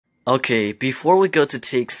Okay, before we go to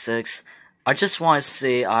take 6, I just want to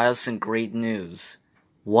say I have some great news.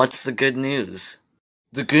 What's the good news?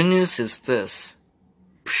 The good news is this.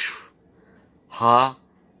 Phew. Huh?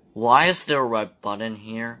 Why is there a red button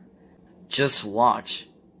here? Just watch.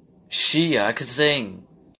 Shia could sing.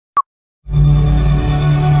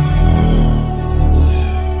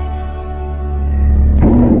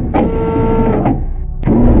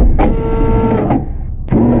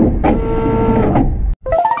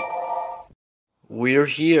 We're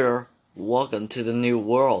here. Welcome to the new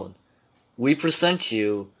world. We present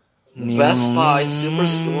you Best Buy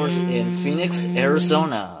Superstores in Phoenix,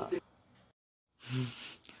 Arizona.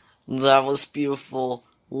 That was beautiful.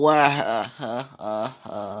 Now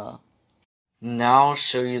I'll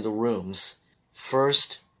show you the rooms.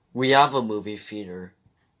 First, we have a movie theater.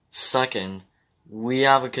 Second, we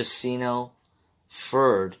have a casino.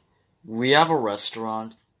 Third, we have a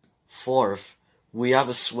restaurant. Fourth, we have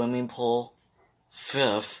a swimming pool.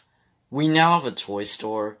 Fifth, we now have a toy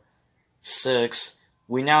store. Sixth,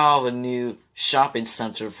 we now have a new shopping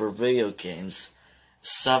center for video games.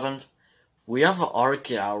 Seventh, we have an art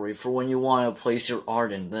gallery for when you want to place your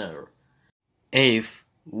art in there. Eighth,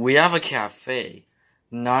 we have a cafe.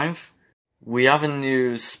 Ninth, we have a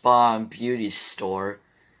new spa and beauty store.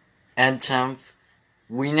 And 10th,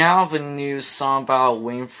 we now have a new song battle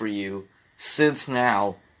waiting for you, since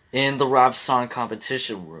now, in the rap song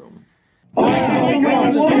competition room. Oh my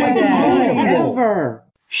God, what ever?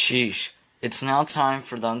 Sheesh, it's now time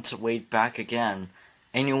for them to wait back again.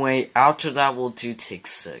 Anyway, after that we'll do take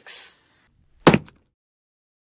 6.